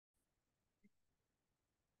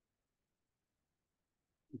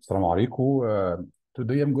Assalamu alaikum.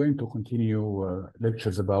 Today I'm going to continue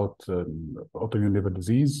lectures about autoimmune liver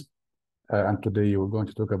disease. And today we're going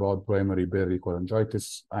to talk about primary biliary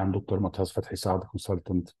cholangitis. I'm Dr. Matas Fathi Saad,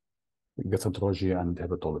 consultant in gastroenterology and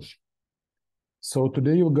hepatology. So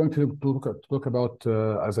today we're going to talk about,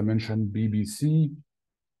 as I mentioned, PBC.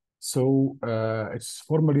 So it's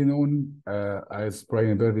formally known as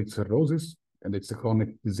primary biliary cirrhosis, and it's a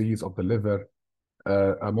chronic disease of the liver,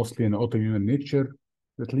 mostly an autoimmune in nature,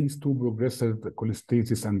 that leads to progressive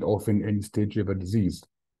cholestasis and often end-stage liver disease.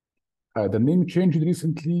 The name changed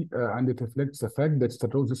recently, and it reflects the fact that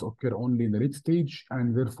cirrhosis occur only in the late stage,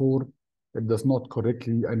 and therefore it does not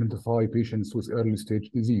correctly identify patients with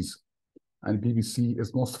early-stage disease. And PBC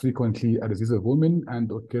is most frequently a disease of women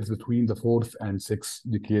and occurs between the 4th and 6th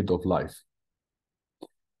decade of life.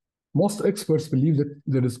 Most experts believe that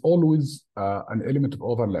there is always an element of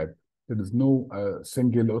overlap. There is no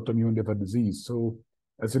single autoimmune liver disease. So,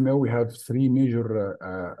 as you know, we have three major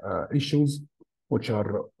issues, which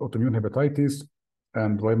are autoimmune hepatitis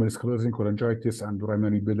and primary sclerosing cholangitis and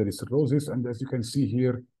primary biliary cirrhosis. And as you can see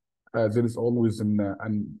here, there is always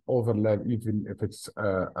an overlap, even if it's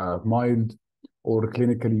mild or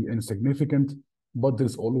clinically insignificant. But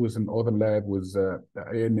there's always an overlap with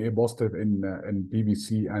ANA positive in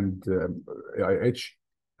PBC and AIH,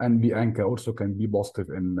 and BANCA also can be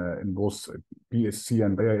positive in both PSC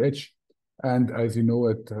and AIH. And as you know,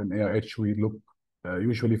 at an AIH, we look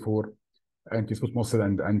usually for anti-smooth muscle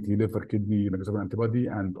and anti-liver kidney monoclonal antibody,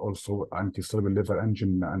 and also anti-soluble liver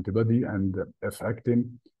antigen antibody and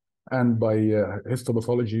F-actin. And by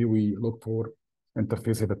histopathology, we look for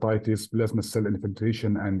interface hepatitis, plasma cell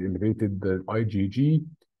infiltration, and elevated IgG.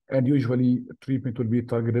 And usually, treatment will be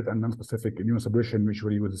targeted and non-specific immunosuppression,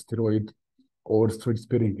 usually with steroid or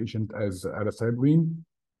steroid-sparing agent as aracetabine.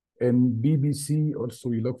 In BBC, also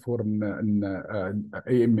we look for an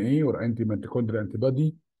AMA or anti-mitochondrial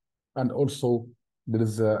antibody, and also there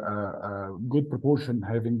is a good proportion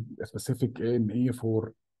having a specific AMA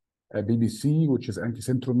for BBC, which is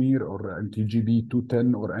anti-centromere or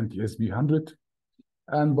anti-GB210 or anti-SB100.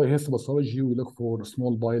 And by histopathology, we look for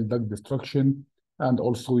small bile duct destruction, and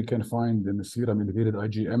also we can find in the serum elevated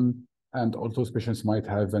IgM, and also patients might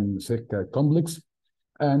have an sick complex.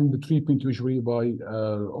 And the treatment usually by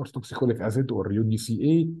orthoxycholic acid or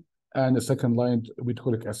UDCA, and the second line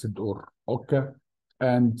obeticholic acid or OCA,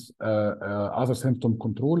 and other symptom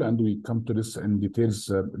control, and we come to this in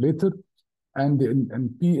details later. And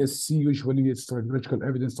in PSC, usually it's radiological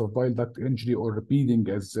evidence of bile duct injury or bleeding,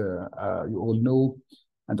 as you all know.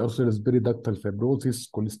 And also there's periductal fibrosis,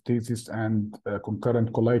 cholestasis, and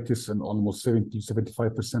concurrent colitis in almost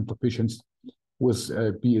 70–75% of patients with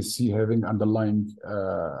PSC having underlying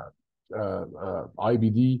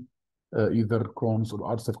IBD, either Crohn's or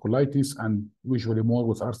ulcerative colitis, and usually more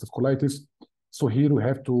with ulcerative colitis. So here we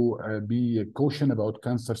have to be cautious about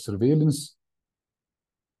cancer surveillance.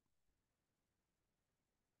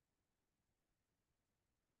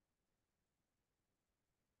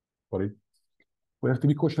 We have to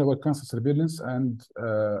be cautious about cancer surveillance and,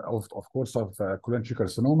 of course, of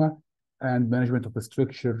cholangiocarcinoma and management of the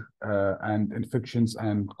stricture and infections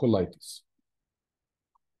and colitis.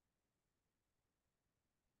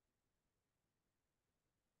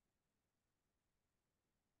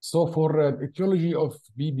 So for etiology of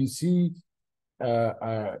BBC,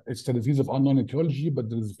 it's a disease of unknown etiology, but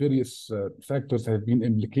there's various factors that have been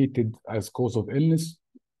implicated as cause of illness,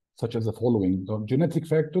 such as the following. The genetic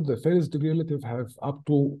factor, the first degree relative have up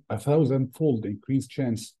to 1,000-fold increased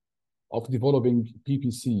chance of developing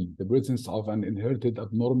PBC. The presence of an inherited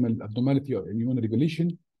abnormality of immune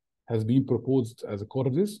regulation has been proposed as a cause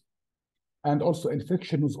of this. And also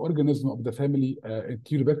infection with organism of the family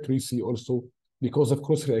Enterobacteriaceae also, because of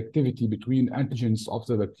cross-reactivity between antigens of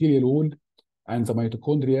the bacterial wall and the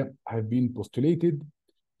mitochondria have been postulated.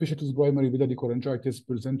 Patients with primary biliary cholangitis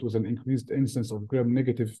present with an increased incidence of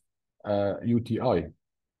gram-negative UTI.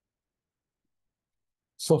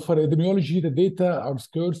 So for epidemiology, the data are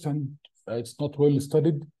scarce and it's not well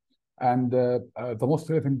studied. And the most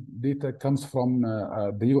relevant data comes from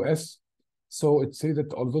the US. So it says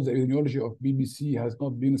that although the epidemiology of BBC has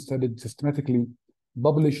not been studied systematically,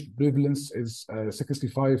 published prevalence is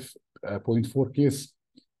 65.4 case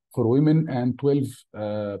for women and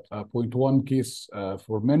 12.1 case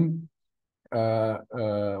for men,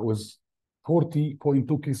 with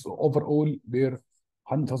 40.2 cases overall per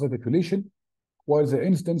 100,000 population, while the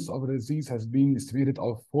incidence of the disease has been estimated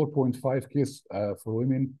of 4.5 cases for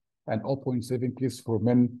women and 0.7 cases for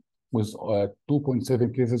men, with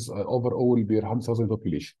 2.7 cases overall per 100,000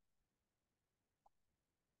 population.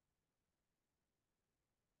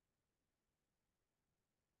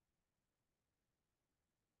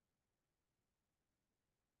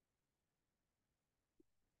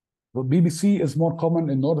 But BBC is more common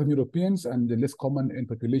in Northern Europeans and less common in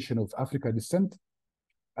population of African descent.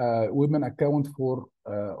 Women account for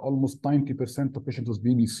almost 90% of patients with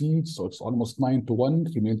BBC, so it's almost 9 to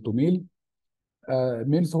 1, female to male.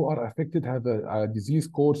 Males who are affected have a disease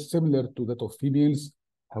course similar to that of females.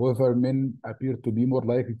 However, men appear to be more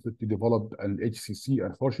likely to develop an HCC,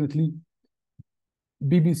 unfortunately.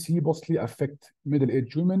 BBC mostly affect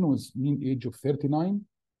middle-aged women with mean age of 39.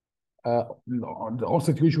 The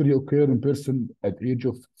onset usually occur in person at age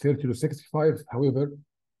of 30 to 65. However,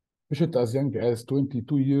 patients as young as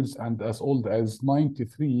 22 years and as old as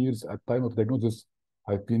 93 years at time of diagnosis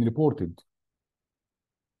have been reported.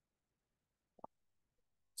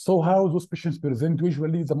 So how those patients present?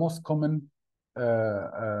 Usually the most common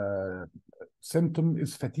symptom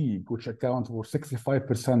is fatigue, which accounts for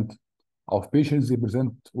 65% of patients. They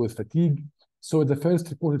present with fatigue. So the first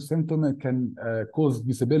reported symptom can cause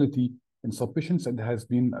disability in some patients and has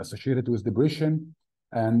been associated with depression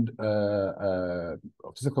and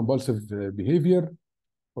obsessive compulsive behavior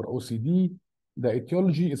or OCD. The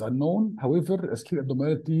etiology is unknown. However, sleep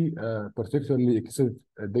abnormality, particularly excessive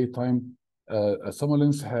daytime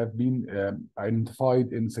somnolence, have been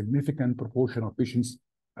identified in significant proportion of patients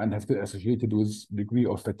and has been associated with degree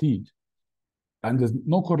of fatigue. And there's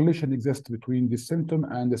no correlation exists between this symptom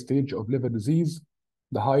and the stage of liver disease,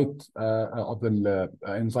 the height of the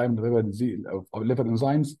enzyme liver disease of liver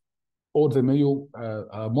enzymes, or the Mayo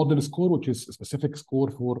model score, which is a specific score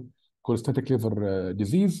for cholestatic liver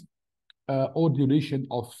disease, or duration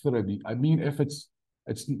of therapy. I mean, if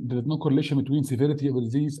there's no correlation between severity of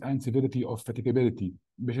disease and severity of fatigability.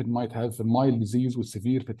 Patient might have a mild disease with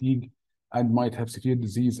severe fatigue and might have severe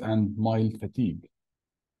disease and mild fatigue.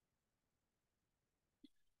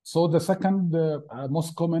 So the second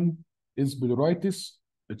most common is biliaritis.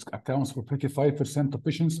 It accounts for 55% of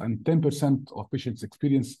patients, and 10% of patients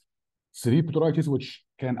experience severe biliaritis, which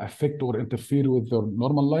can affect or interfere with their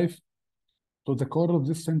normal life. So the cause of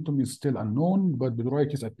this symptom is still unknown, but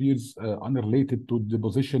biliaritis appears unrelated to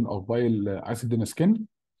deposition of bile acid in the skin.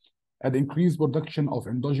 An increased production of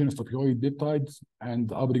endogenous opioid peptides and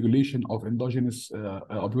upregulation of endogenous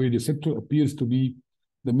opioid receptor appears to be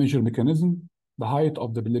the major mechanism. The height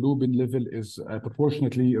of the bilirubin level is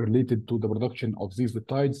proportionately related to the production of these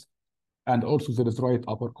peptides, and also there is right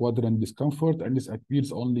upper quadrant discomfort, and this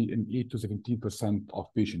appears only in 8 to 17% of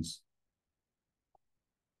patients.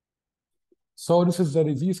 So this is the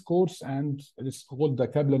disease course, and it's called the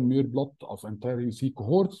Kaplan-Meier plot of entire UC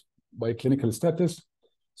cohort by clinical status.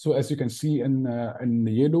 So as you can see in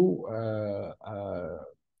the yellow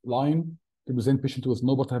line, represent patient with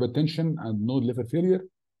no portal hypertension and no liver failure,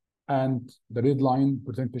 and the red line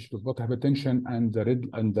present patients with portal hypertension, and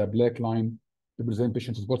the black line represent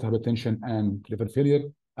patients with portal hypertension and liver failure.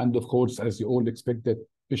 And of course, as you all expect, that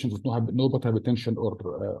patients with no portal hypertension or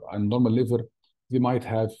and normal liver, they might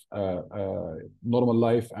have normal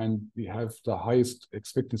life, and they have the highest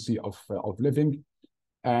expectancy of living.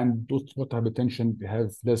 And those with portal hypertension, they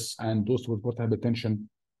have less, and those with portal hypertension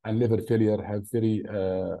and liver failure have very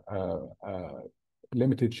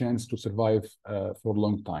limited chance to survive for a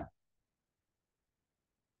long time.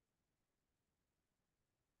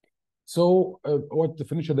 So what the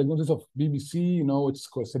differential diagnosis of BBC? It's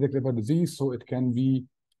cholestatic liver disease, so it can be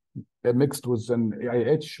mixed with an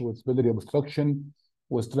AIH, with biliary obstruction,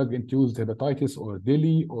 with drug-induced hepatitis or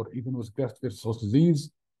DILI, or even with graft-versus-host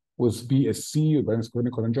disease, with BSC, or Biliary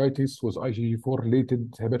chronic cholangitis, with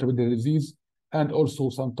IgG4-related hepatobiliary disease, and also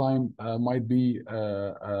sometimes might be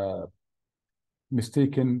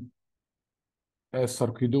mistaken as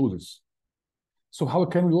sarcoidosis. So how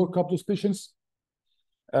can we work up those patients?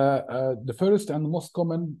 The first and most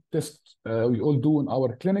common test we all do in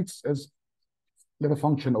our clinics is liver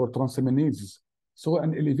function or transaminases. So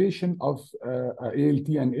an elevation of ALT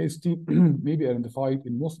and AST may be identified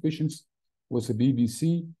in most patients with a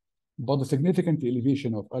BBC, but a significant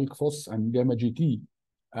elevation of ALK-Phos and gamma GT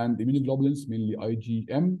and immunoglobulins, mainly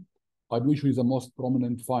IgM, are usually the most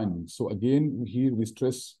prominent findings. So again, here we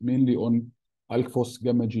stress mainly on ALK-Phos,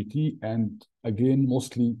 gamma GT, and again,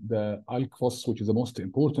 mostly the ALK-Phos, which is the most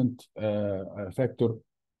important factor,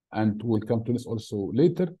 and we'll come to this also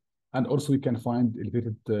later. And also we can find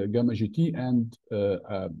elevated gamma GT and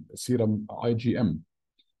serum IgM.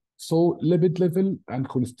 So lipid level and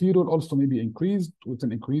cholesterol also may be increased with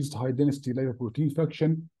an increased high density lipoprotein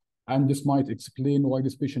fraction, and this might explain why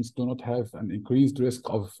these patients do not have an increased risk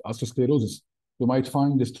of atherosclerosis. You might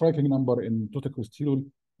find a striking number in total cholesterol,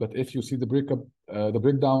 but if you see the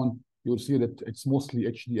breakdown, you'll see that it's mostly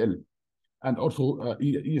HDL. And also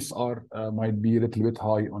ESR might be a little bit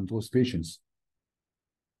high on those patients.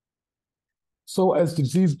 So as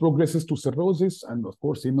disease progresses to cirrhosis, and of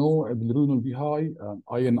course, bilirubin will be high,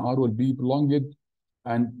 INR will be prolonged,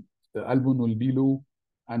 and the albumin will be low,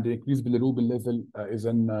 and the increased bilirubin level is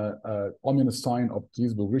an ominous sign of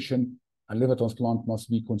disease progression, and liver transplant must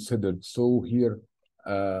be considered. So here,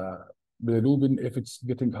 bilirubin, if it's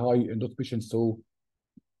getting high in those patients, so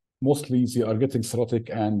mostly they are getting cirrhotic,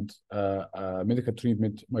 and medical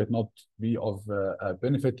treatment might not be of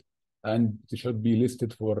benefit, and they should be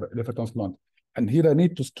listed for liver transplant. And here I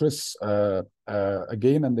need to stress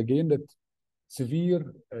again and again that severe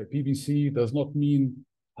PBC does not mean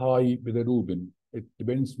high bilirubin. It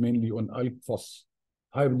depends mainly on ALK phos.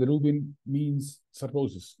 High bilirubin means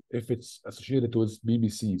cirrhosis if it's associated with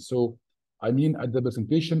BBC. So I mean at the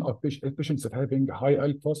presentation of patients that having high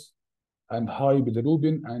ALK phos and high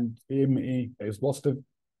bilirubin and AMA is positive,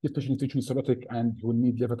 this patient is usually cirrhotic and will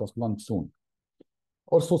need liver transplant soon.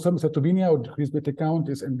 Also, thrombocytopenia or decreased platelet count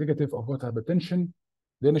is indicative of portal hypertension.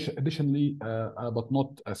 Then additionally, but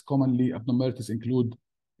not as commonly, abnormalities include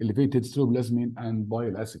elevated ceruloplasmin and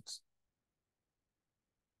bile acids.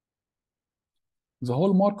 The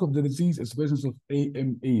hallmark of the disease is the presence of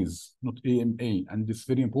AMAs, not AMA, and this is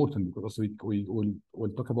very important because we'll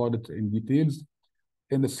talk about it in details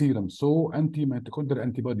in the serum. So anti-mitochondrial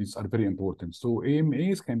antibodies are very important. So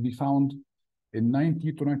AMAs can be found in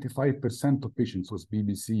 90 to 95% of patients with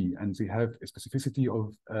BBC, and they have a specificity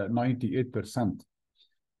of 98%.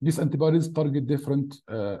 These antibodies target different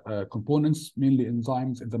components, mainly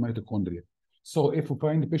enzymes in the mitochondria. So if we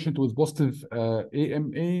find a patient with positive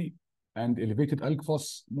AMA and elevated ALK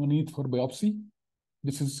phos, no need for biopsy.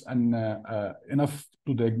 This is enough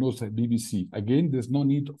to diagnose a BBC. Again, there's no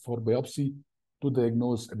need for biopsy to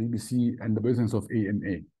diagnose a BBC and the presence of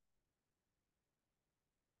AMA.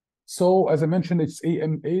 So as I mentioned, it's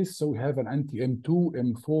AMA. So we have an anti-M2,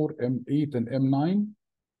 M4, M8, and M9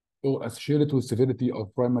 associated with severity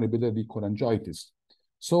of primary biliary cholangitis.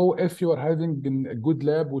 So if you are having a good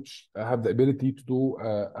lab, which have the ability to do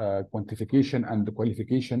quantification and the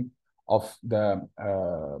qualification of the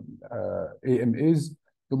AMAs,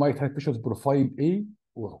 you might have patients profile A,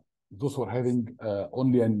 or those who are having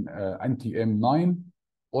only an anti-M9,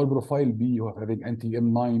 or profile B, who are having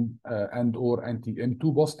anti-M9 and or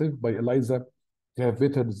anti-M2 positive by ELISA. They have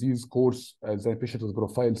better disease course than patients with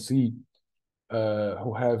profile C,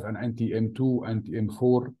 who have an anti-M2,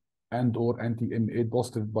 anti-M4, and or anti-M8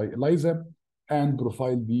 positive by ELISA, and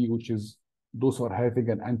profile B, which is those who are having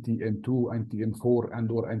an anti-M2, anti-M4, and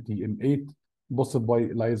or anti-M8 positive by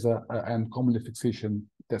ELISA and commonly fixation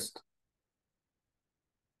test.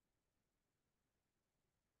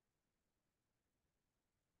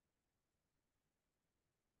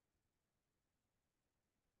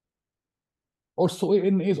 Also,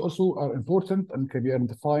 ANAs also are important and can be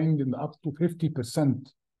identified in up to 50%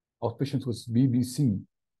 of patients with BBC.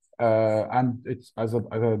 And it's, as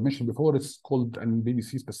I mentioned before, it's called an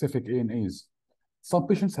BBC-specific ANAs. Some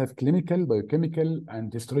patients have clinical, biochemical,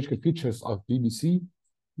 and histological features of BBC,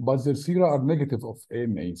 but their sera are negative of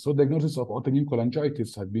AMA. So diagnosis of autoimmune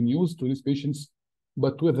cholangitis have been used to these patients,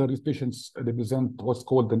 but whether these patients represent what's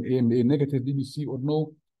called an AMA negative BBC or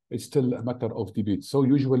no, it's still a matter of debate. So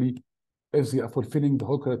usually, if they are fulfilling the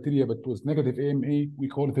whole criteria but with negative AMA, we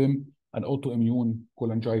call them an autoimmune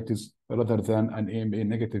cholangitis rather than an AMA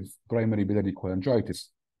negative primary biliary cholangitis.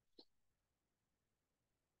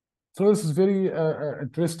 So this is very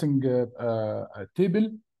interesting table.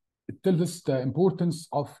 It tells us the importance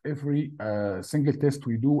of every single test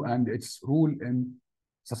we do and its role in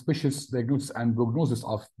suspicious diagnosis and prognosis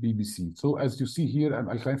of BBC. So as you see here, an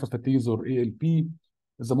alkaline phosphatase or ALP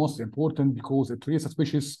is the most important because it is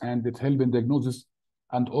suspicious and it helps in diagnosis,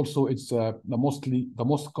 and also it's the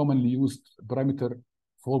most commonly used parameter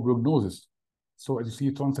for prognosis. So as you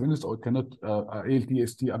see, transaminase or cannot ALT,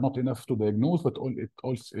 ST are not enough to diagnose, but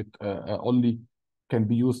only can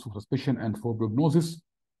be used for suspicion and for prognosis.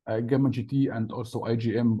 Gamma GT and also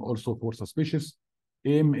IgM also for suspicious.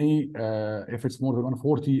 AMA, if it's more than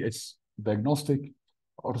 140, it's diagnostic.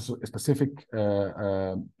 Also a specific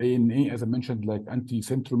ANA, as I mentioned, like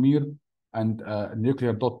anti-centromere and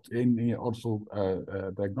nuclear dot ANA, also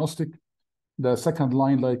diagnostic. The second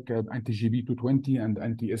line, like anti-GB220 and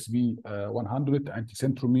anti-SV100,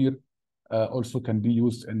 anti-centromere, also can be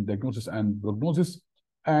used in diagnosis and prognosis.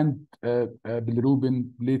 And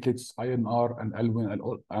bilirubin, platelets, INR, and albumin,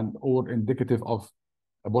 and or indicative of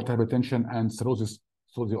portal hypertension and cirrhosis.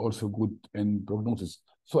 So they're also good in prognosis.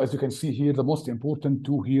 So as you can see here, the most important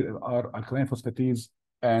two here are alkaline phosphatase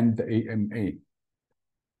and the AMA.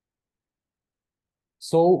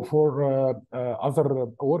 So for other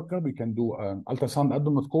worker, we can do ultrasound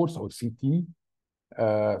abdomen, of course, or CT.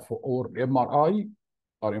 or MRI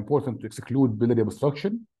are important to exclude biliary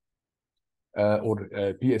obstruction or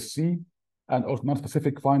PSC. And also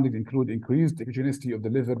non-specific findings include increased echogenicity of the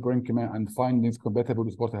liver parenchyma and findings compatible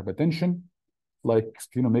with portal hypertension, like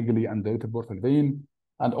splenomegaly and dilated portal vein.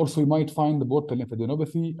 And also you might find the portal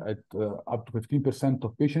lymphadenopathy at up to 15%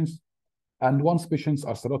 of patients. And once patients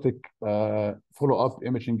are cirrhotic, follow-up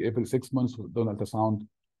imaging every 6 months with abdominal ultrasound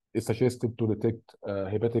is suggested to detect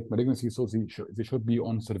hepatic malignancy, so they should be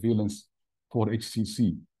on surveillance for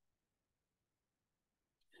HCC.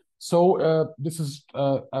 So this is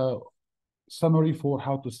summary for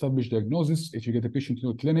how to establish diagnosis. If you get a patient in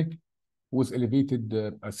your clinic with elevated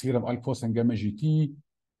serum alpha and gamma GT,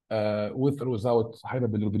 with or without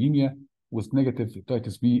hyperbilirubinemia, with negative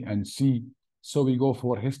hepatitis B and C, so we go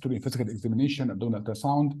for history, physical examination, abdominal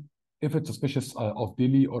ultrasound. If it's suspicious of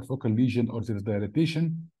DILI or focal lesion or there is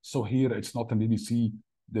dilatation, so here it's not an PBC,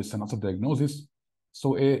 there's another diagnosis.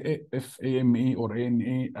 So if AMA or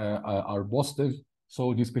ANA are positive,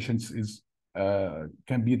 so these patients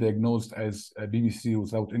can be diagnosed as a PBC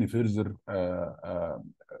without any further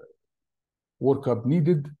workup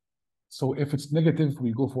needed. So if it's negative,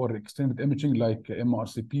 we go for extended imaging like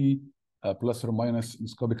MRCP plus or minus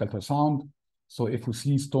endoscopic ultrasound. So if we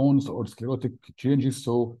see stones or sclerotic changes,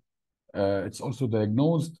 so it's also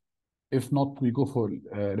diagnosed. If not, we go for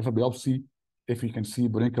liver biopsy. If we can see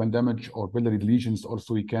parenchymal damage or biliary lesions,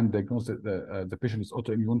 also we can diagnose the patient with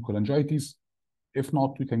autoimmune cholangitis. If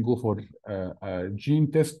not, we can go for a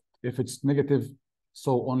gene test. If it's negative,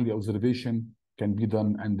 so only observation can be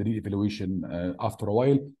done and the re-evaluation after a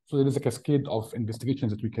while. So there is a cascade of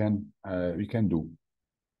investigations that we can do.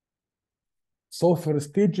 So for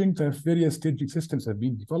staging, there are various staging systems have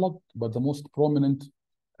been developed, but the most prominent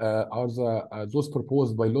are those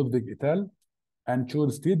proposed by Ludwig et al. And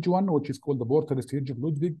chose stage 1, which is called the portal stage of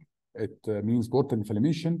Ludwig. It means portal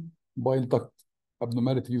inflammation, bile duct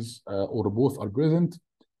abnormalities, or both are present.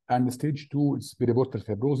 And stage 2 is periportal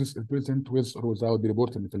fibrosis is present with or without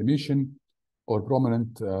periportal inflammation or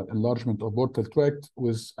prominent enlargement of portal tract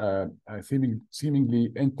with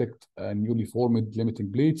seemingly intact newly formed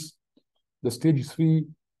limiting plates. The stage 3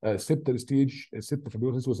 septal stage, septal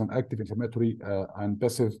fibrosis with an active inflammatory and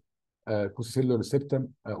passive coccellular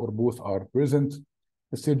septum, or both are present.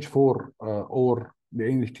 The stage 4 or the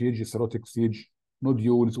end stage is cirrhotic stage,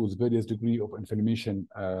 nodules with various degree of inflammation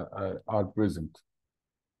are present.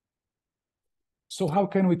 So how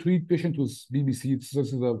can we treat patients with PBC? This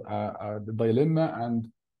is the dilemma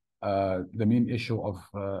and the main issue of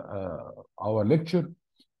our lecture.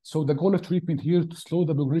 So the goal of treatment here to slow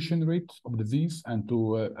the progression rate of disease and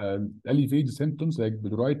to alleviate the symptoms like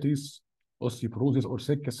biliaritis, osteoporosis, or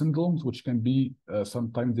Sicca syndromes, which can be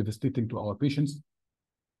sometimes devastating to our patients.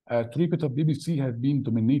 Treatment of PBC has been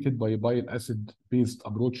dominated by a bile acid-based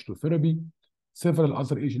approach to therapy. Several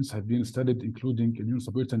other agents have been studied, including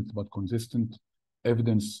immunosuppressant, but consistent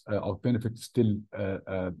evidence of benefit still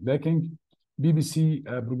lacking. PBC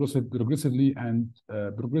progressively and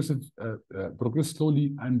progress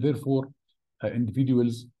slowly, and therefore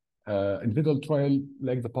individual trial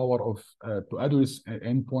lack the power of to address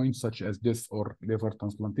endpoints such as death or liver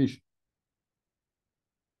transplantation.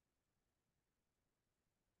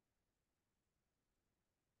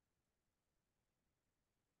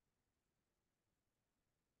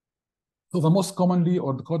 So the most commonly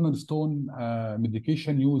or the cornerstone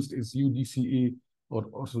medication used is UDCA or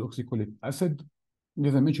ursodeoxycholic acid. It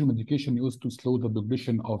is a major medication used to slow the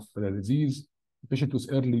progression of the disease. Patients with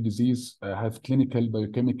early disease have clinical,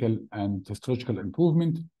 biochemical, and histological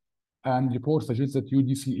improvement. And reports suggest that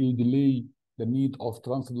UDCA delay the need of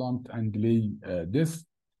transplant and delay death.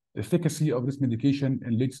 The efficacy of this medication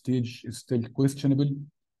in late stage is still questionable.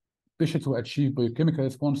 Patients who achieved biochemical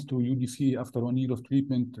response to UDCA after 1 year of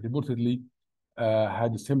treatment reportedly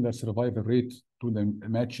had a similar survival rate to the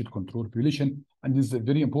matched control population. And this is a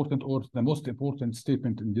very important, or the most important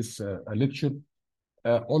statement in this lecture.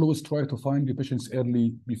 Always try to find the patients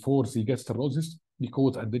early before they get cirrhosis,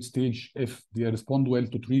 because at that stage, if they respond well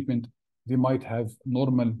to treatment, they might have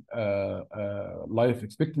normal life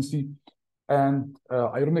expectancy. And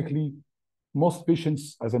ironically, most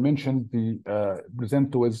patients, as I mentioned, they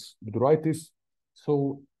present with biliaritis.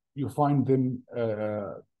 So you find them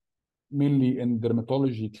mainly in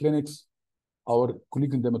dermatology clinics. Our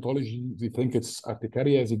colleagues in dermatology, they think it's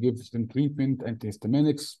urticaria. They give them treatment,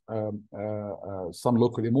 antihistaminics, some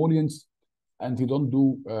local emollients, and they don't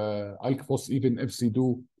do alk-phos. Even if they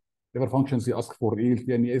do liver functions, they ask for ALT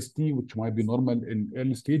and AST, which might be normal in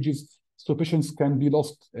early stages. So patients can be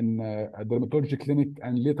lost in a dermatology clinic,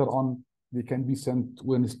 and later on, they can be sent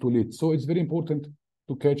when it's too late. So it's very important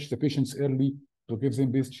to catch the patients early to give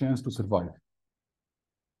them best chance to survive.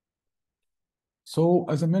 So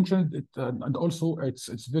as I mentioned, and also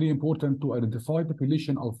it's very important to identify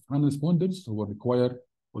population of non-responders who will require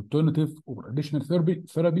alternative or additional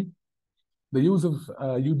therapy. The use of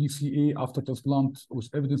UDCA after transplant with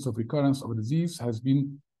evidence of recurrence of disease has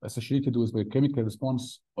been associated with biochemical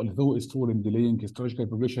response, although its role in delaying histological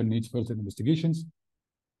progression needs further investigations.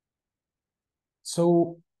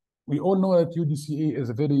 So we all know that UDCA is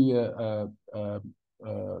a very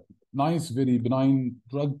nice, very benign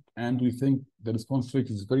drug, and we think the response rate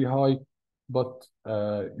is very high, but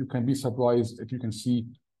you can be surprised if you can see,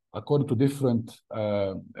 according to different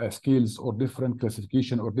scales or different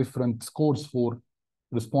classification or different scores for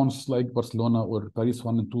response, like Barcelona or Paris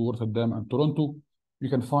 1 and 2, Rotterdam and Toronto, you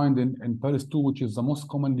can find in Paris 2, which is the most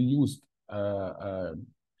commonly used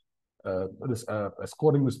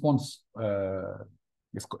scoring response,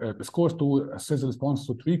 scores to assess response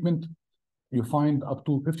to treatment, you find up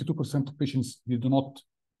to 52% of patients do not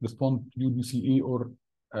respond to UDCA or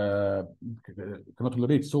cannot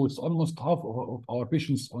tolerate. So it's almost half of our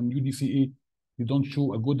patients on UDCA, they don't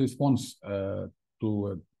show a good response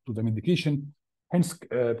to the medication. Hence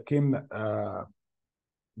came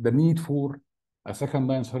the need for a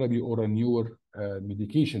second-line therapy or a newer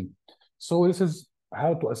medication. So this is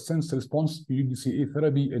how to assess response to UDCA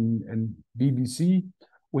therapy in PBC.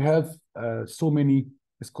 We have so many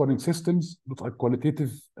scoring systems that are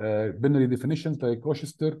qualitative binary definitions like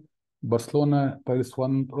Rochester, Barcelona, Paris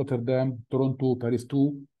 1, Rotterdam, Toronto, Paris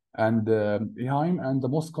 2, and EHIM. And the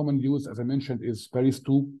most common use, as I mentioned, is Paris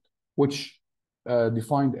 2, which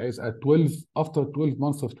defined as after 12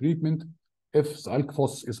 months of treatment, if the alk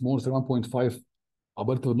phos is more than 1.5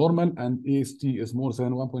 above the normal and AST is more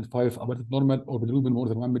than 1.5 above the normal or bilirubin more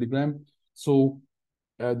than 1 milligram. So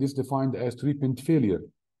this defined as treatment failure.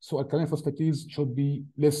 So alkaline phosphatase should be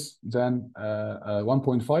less than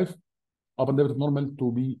 1.5 upper limit of normal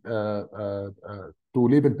to be to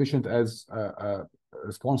label patient as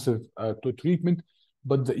responsive to treatment.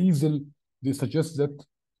 But the EASL, they suggest that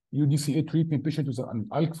UDCA treatment patient with an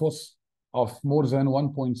alk phos of more than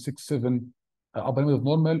 1.67 upper limit of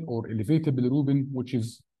normal or elevated bilirubin, which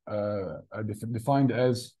is defined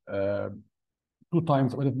as 2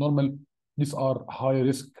 times upper limit of normal. These are high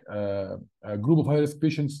risk, group of high risk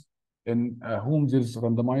patients in whom there's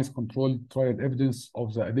randomized controlled trial evidence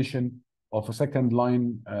of the addition of a second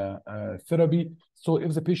line therapy. So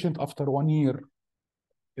if the patient after 1 year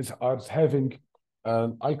is having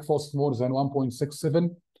alk phos more than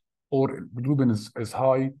 1.67 or bilirubin is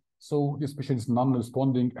high, so this patient is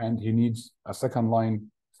non-responding and he needs a second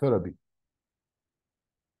line therapy.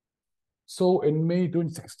 So in May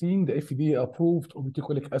 2016, the FDA approved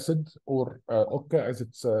obeticholic acid, or OCA as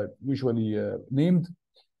it's usually named,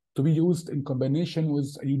 to be used in combination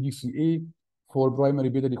with UDCA for primary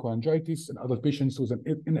biliary cholangitis in adult patients with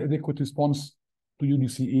an inadequate response to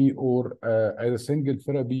UDCA, or as a single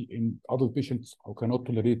therapy in adult patients who cannot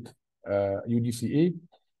tolerate UDCA.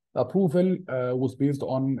 Approval was based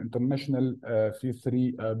on international phase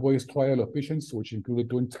 3 voice trial of patients, which included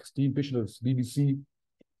 2016 patients with PBC.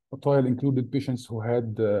 The trial included patients who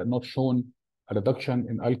had not shown a reduction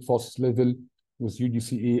in alk phos level with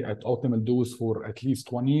UDCA at optimal dose for at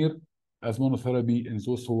least 1 year as monotherapy in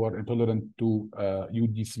those who are intolerant to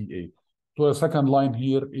UDCA. So the second line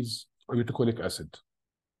here is obeticholic acid.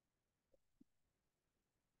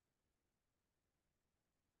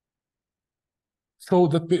 So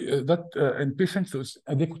that in patients with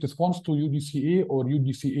adequate response to UDCA or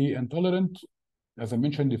UDCA intolerant, as I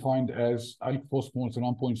mentioned, defined as alk phos more than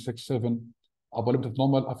 1.67 upper limit of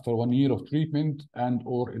normal after 1 year of treatment and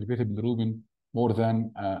or elevated bilirubin more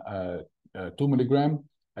than 2 milligram.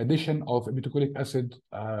 Addition of obeticholic acid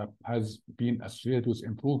has been associated with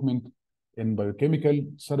improvement in biochemical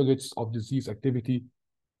surrogates of disease activity,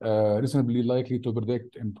 reasonably likely to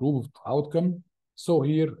predict improved outcome. So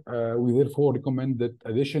here, we therefore recommend that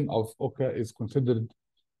addition of OCA is considered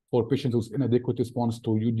for patients with inadequate response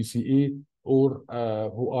to UDCA or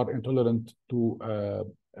who are intolerant to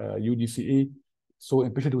UDCA. So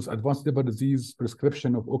in patients with advanced liver disease,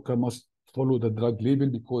 prescription of OCA must follow the drug label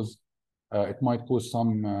because it might cause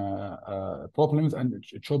some problems, and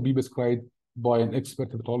it should be prescribed by an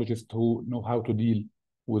expert hepatologist who know how to deal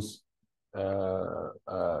with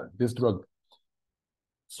this drug.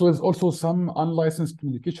 So there's also some unlicensed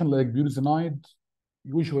medication like budesonide.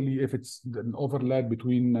 Usually, if it's an overlap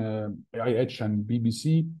between AIH and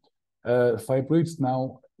PBC, fibrates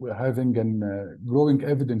now we're having an growing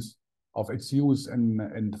evidence of its use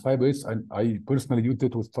in fibrates, and I personally used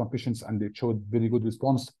it with some patients, and it showed very good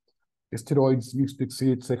response. Steroids,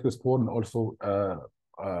 methotrexate, cyclosporin also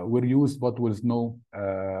were used, but with no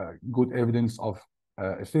good evidence of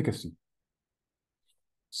efficacy.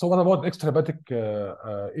 So what about extrahepatic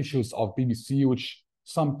issues of PBC, which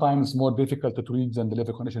sometimes more difficult to treat than the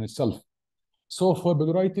liver condition itself? So for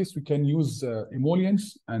biliaritis, we can use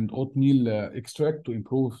emollients and oatmeal extract to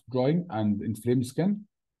improve drying and inflamed skin.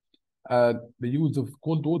 The use of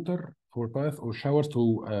cold water for bath or showers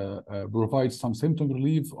to provide some symptom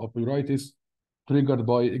relief of biliaritis triggered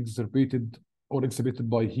by exacerbated or exhibited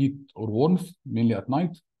by heat or warmth, mainly at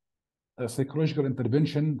night. Psychological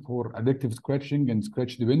intervention for addictive scratching and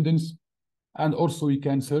scratch dependence. And also we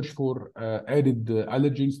can search for added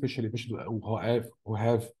allergens, especially patients who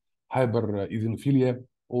have hypereosinophilia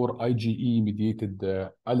or IgE-mediated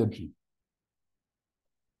allergy.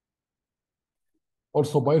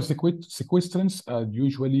 Also, biosequestrants are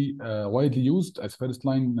usually widely used as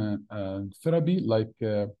first-line therapy, like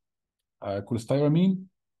cholestyramine.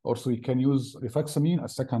 Also, you can use rifaximin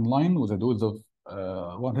as second line with a dose of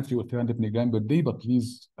 150 or 300 milligram per day, but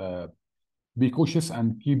please be cautious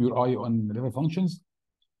and keep your eye on liver functions.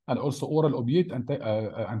 And also oral opiate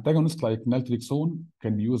antagonists like naltrexone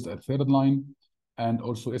can be used at third line. And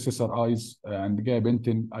also SSRIs and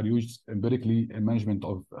gabapentin are used empirically in management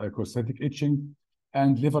of cholestatic itching.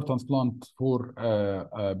 And liver transplant for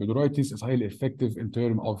biliaritis is highly effective in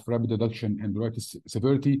terms of rapid reduction in biliaritis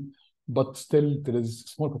severity. But still, there is a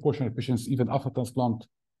small proportion of patients, even after transplant,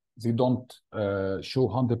 they don't show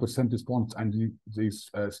 100% response, and they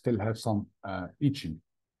still have some itching.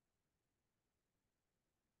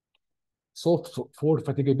 So for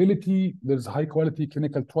fatigability, there's high quality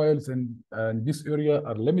clinical trials, and this area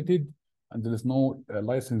are limited, and there is no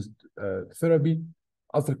licensed therapy.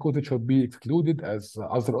 Other causes should be excluded as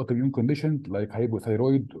other autoimmune conditions like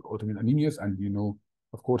hypothyroid, autoimmune anemias, and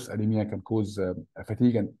of course, anemia can cause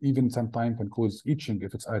fatigue and even sometimes can cause itching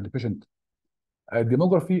if it's iron deficient.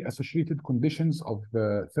 Demography associated conditions of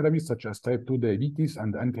therapy such as type 2 diabetes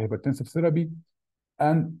and antihypertensive therapy,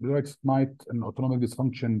 and biliaritis night and autonomic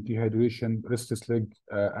dysfunction, dehydration, restless leg,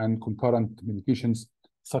 and concurrent medications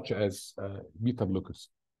such as beta blockers.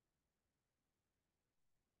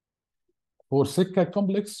 For Sicca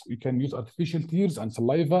complex, we can use artificial tears and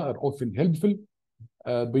saliva are often helpful.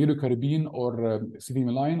 Pilocarpine or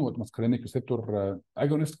cevimeline with muscarinic receptor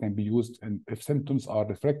agonist can be used if symptoms are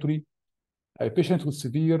refractory. Patients with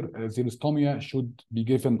severe xerostomia should be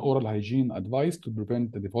given oral hygiene advice to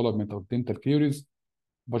prevent the development of dental caries.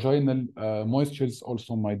 Vaginal moistures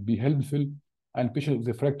also might be helpful, and patients with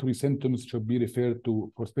refractory symptoms should be referred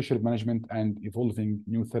for special management, and evolving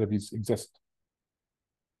new therapies exist.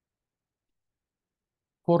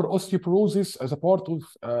 For osteoporosis, as a part of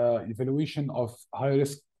evaluation of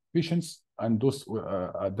high-risk patients and those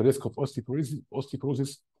at the risk of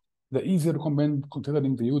osteoporosis, the easy recommend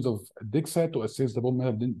considering the use of DEXA to assess the bone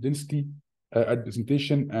mineral density at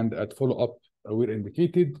presentation and at follow-up where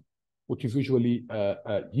indicated, which is usually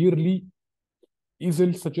yearly.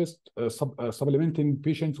 EASL suggests supplementing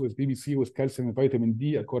patients with PBC with calcium and vitamin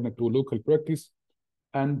D according to local practice.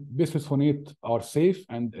 And bisphosphonates are safe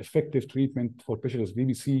and effective treatment for patients with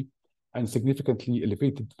PBC and significantly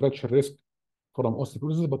elevated fracture risk from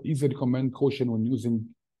osteoporosis, but easily recommend caution when using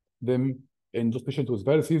them in those patients with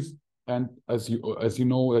varices. And as you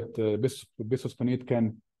know, that bisphosphonate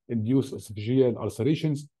can induce esophageal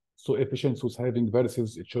ulcerations. So if patients who's having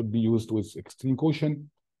varices, it should be used with extreme caution.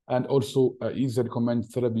 And also easily recommend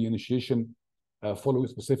therapy initiation following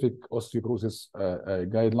specific osteoporosis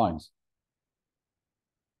guidelines.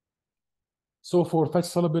 So for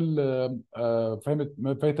fat-soluble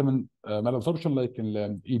vitamin malabsorption, like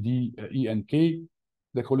in ED, E, and K,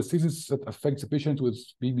 the cholestasis that affects the patient with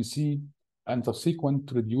PBC and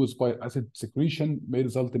subsequent reduced bile acid secretion may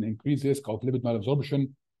result in increased risk of lipid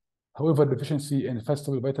malabsorption. However, deficiency in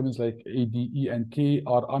fat-soluble vitamins like A, D, E, and K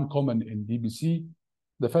are uncommon in PBC.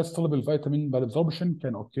 The fat-soluble vitamin malabsorption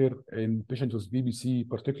can occur in patients with PBC,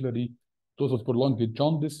 particularly those with prolonged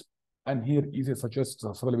jaundice. And here, easy suggests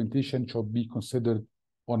supplementation should be considered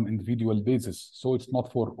on an individual basis. So it's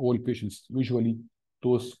not for all patients, usually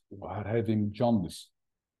those who are having jaundice.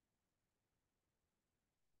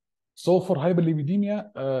 So for hyperlipidemia,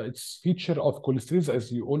 it's feature of cholestasis,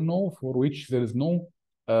 as you all know, for which there is no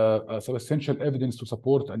substantial evidence to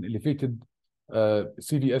support an elevated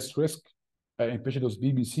CVS risk in patients with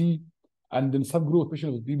BBC. And in subgroup of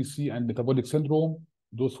patients with BBC and metabolic syndrome,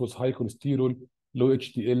 those with high cholesterol, low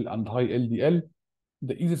HDL, and high LDL,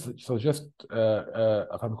 the easiest suggest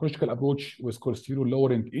a pharmacological approach with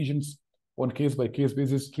cholesterol-lowering agents on case-by-case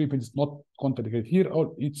basis. Treatment is not contraindicated here.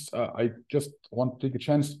 Or it's I just want to take a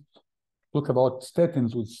chance to talk about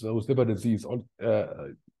statins with liver disease.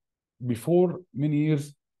 before many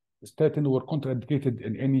years, statins were contraindicated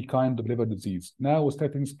in any kind of liver disease. Now,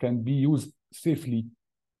 statins can be used safely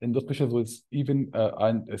in those patients with even,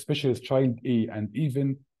 and especially as child A, and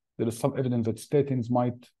even there is some evidence that statins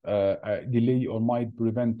might delay or might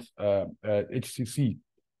prevent HCC.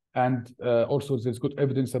 And also, there's good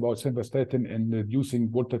evidence about simvastatin in reducing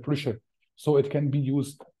blood pressure. So it can be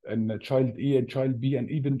used in child A and child B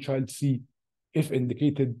and even child C if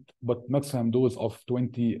indicated, but maximum dose of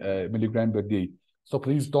 20 milligram per day. So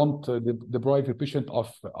please don't deprive your patient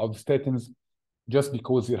of statins just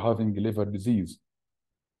because you're having liver disease.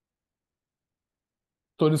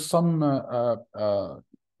 So there's some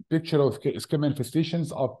picture of skin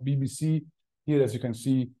manifestations of PBC. Here, as you can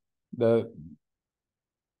see, the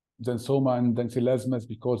xanthoma and densilasmas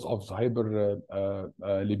because of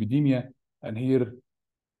hyperlipidemia. And here,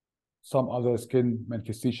 some other skin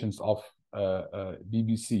manifestations of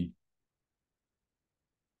PBC.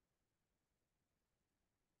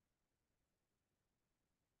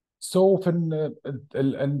 So,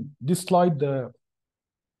 and this slide, the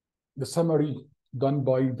summary done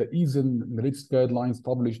by the EASL NIRITS guidelines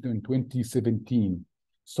published in 2017.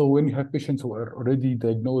 So when you have patients who are already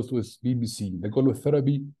diagnosed with PBC, the goal of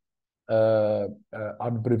therapy are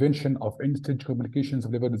prevention of end-stage complications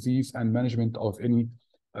of liver disease and management of any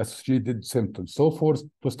associated symptoms. So for to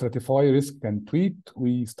stratify risk and treat,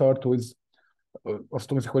 we start with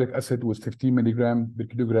orthomethylcholic acid with 15 milligram per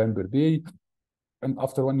kilogram per day. And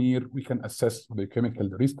after 1 year, we can assess the chemical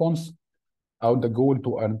response. The goal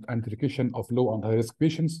to identification of low and high risk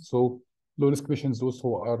patients. So low risk patients, those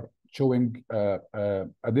who are showing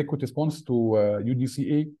adequate response to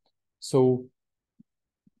UDCA. So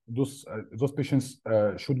those patients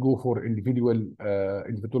should go for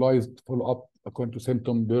individualized follow-up according to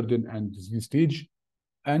symptom burden and disease stage.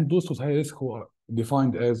 And those with high risk who are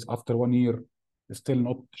defined as after 1 year still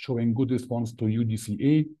not showing good response to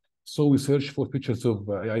UDCA. So we search for features of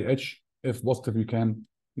IIH. If positive, we can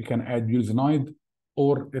add budesonide,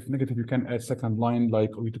 or if negative, you can add second line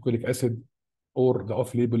like obeticholic acid, or the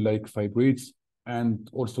off-label like fibrates, and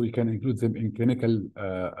also you can include them in clinical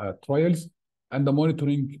trials. And the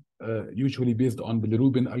monitoring usually based on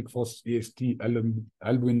bilirubin, alk-phos, AST,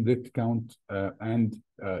 albumin, red count, and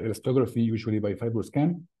elastography, usually by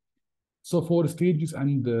FibroScan. So for stages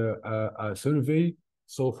and survey,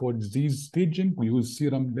 so for disease staging, we use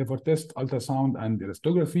serum, liver test, ultrasound, and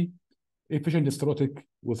elastography. If patient is cirrhotic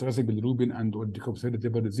with rising bilirubin and or decompensated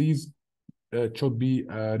liver disease, should be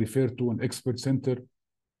referred to an expert center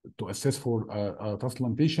to assess for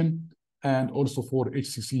transplantation, and also for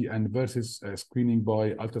HCC and versus screening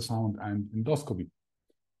by ultrasound and endoscopy.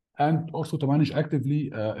 And also to manage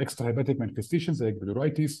actively extrahepatic manifestations like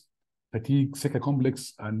biliaritis, fatigue, Sika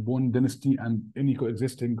complex, and bone density, and any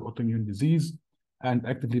coexisting autoimmune disease, and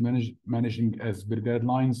actively managing as per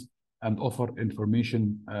guidelines, and offer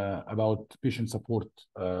information about patient support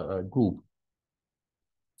group.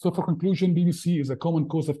 So for conclusion, PBC is a common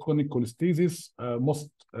cause of chronic cholestasis,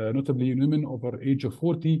 most notably in women over age of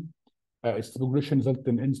 40. Its progression results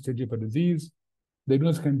in end-stage liver disease.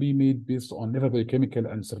 Diagnosis can be made based on liver biochemical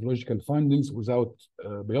and serological findings without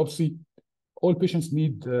biopsy. All patients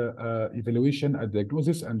need evaluation at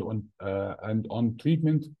diagnosis and on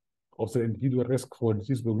treatment of the individual risk for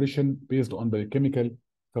disease progression based on biochemical,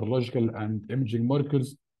 serological, and imaging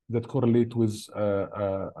markers that correlate with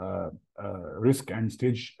risk and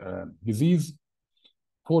stage disease.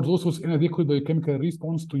 For those with inadequate biochemical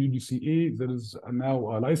response to UDCA, there is now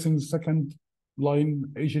a licensed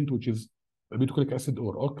second-line agent, which is obeticholic acid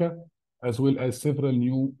or OCA, as well as several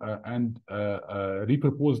new and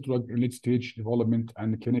repurposed drug in late-stage development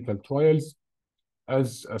and clinical trials.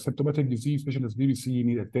 As a symptomatic disease, patients with PBC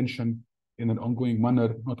need attention in an ongoing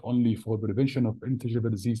manner, not only for prevention of end-stage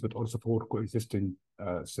liver disease, but also for coexisting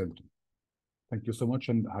symptoms. Thank you so much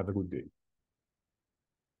and have a good day.